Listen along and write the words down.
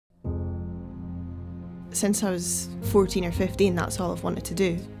Since I was 14 or 15, that's all I've wanted to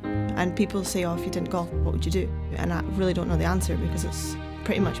do. And people say, oh, if you didn't golf, what would you do? And I really don't know the answer because it's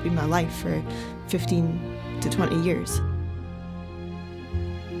pretty much been my life for 15 to 20 years.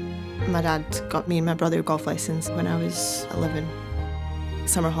 My dad got me and my brother golf lessons when I was 11.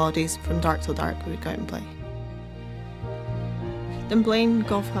 Summer holidays, from dark till dark, we would go out and play. Dunblane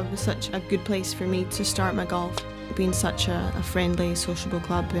Golf Club was such a good place for me to start my golf, being such a friendly, sociable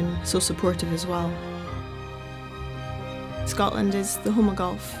club and so supportive as well. Scotland is the home of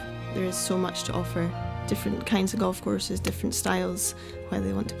golf. There is so much to offer. Different kinds of golf courses, different styles, whether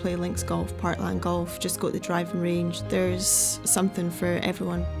they want to play links golf, parkland golf, just go to the driving range. There's something for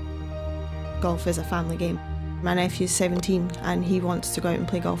everyone. Golf is a family game. My nephew's 17 and he wants to go out and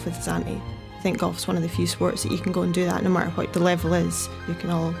play golf with his auntie. I think golf's one of the few sports that you can go and do that no matter what the level is. You can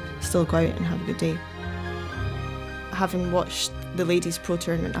all still go out and have a good day. Having watched the ladies' pro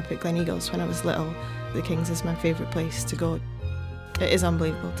tournament up at Gleneagles when I was little, the Kings is my favourite place to go. It is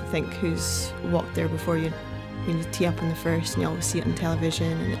unbelievable to think who's walked there before you. When you tee up on the first and you always see it on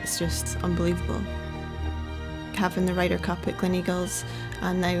television and it's just unbelievable. Having the Ryder Cup at Gleneagles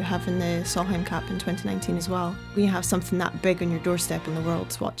and now having the Solheim Cup in 2019 as well. When you have something that big on your doorstep and the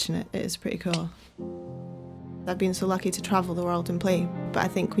world's watching it, it is pretty cool. I've been so lucky to travel the world and play, but I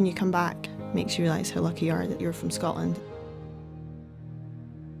think when you come back, it makes you realise how lucky you are that you're from Scotland.